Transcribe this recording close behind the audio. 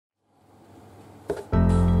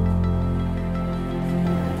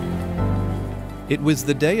It was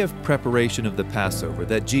the day of preparation of the Passover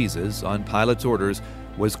that Jesus, on Pilate's orders,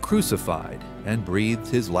 was crucified and breathed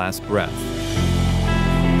his last breath.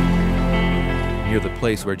 Near the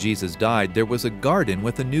place where Jesus died, there was a garden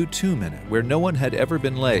with a new tomb in it, where no one had ever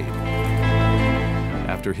been laid.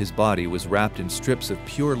 After his body was wrapped in strips of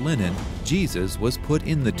pure linen, Jesus was put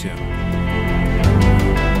in the tomb.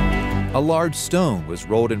 A large stone was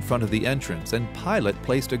rolled in front of the entrance, and Pilate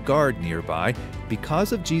placed a guard nearby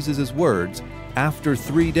because of Jesus' words, "After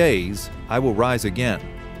 3 days, I will rise again."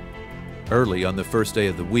 Early on the first day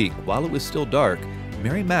of the week, while it was still dark,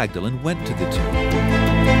 Mary Magdalene went to the tomb.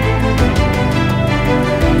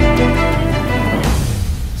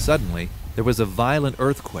 Suddenly, there was a violent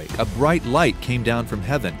earthquake. A bright light came down from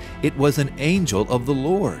heaven. It was an angel of the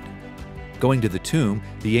Lord. Going to the tomb,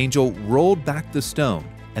 the angel rolled back the stone,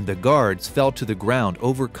 and the guards fell to the ground,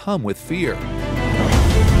 overcome with fear.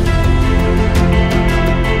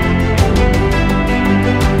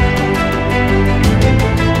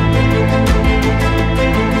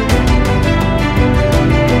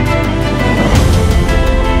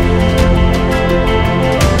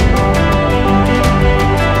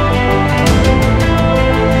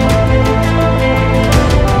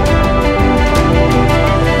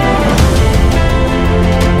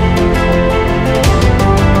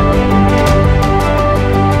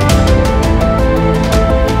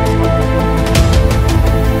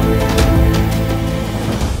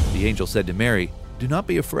 The angel said to Mary, "Do not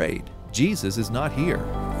be afraid. Jesus is not here.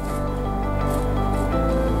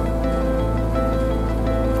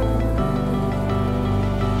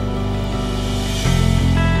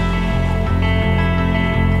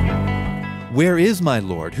 Where is my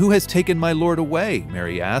Lord? Who has taken my Lord away?"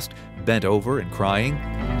 Mary asked, bent over and crying.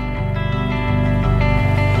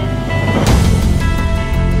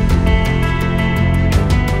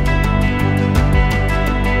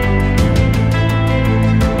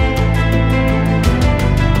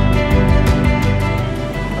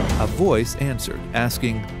 A voice answered,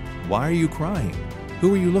 asking, "Why are you crying?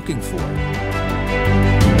 Who are you looking for?"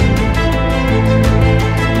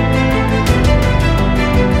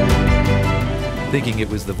 Thinking it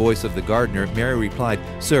was the voice of the gardener, Mary replied,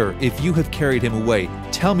 "Sir, if you have carried him away,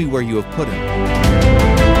 tell me where you have put him."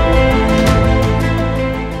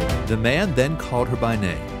 The man then called her by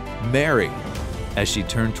name, "Mary." As she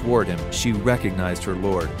turned toward him, she recognized her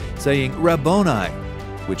Lord, saying, "Rabboni,"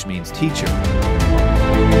 which means teacher.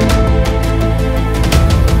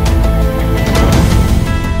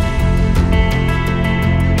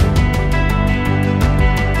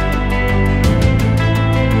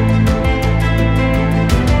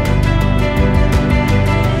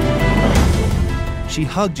 She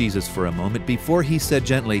hugged Jesus for a moment before he said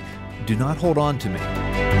gently, "Do not hold on to me.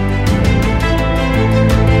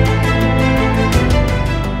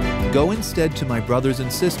 Go instead to my brothers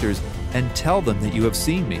and sisters and tell them that you have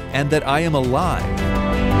seen me and that I am alive."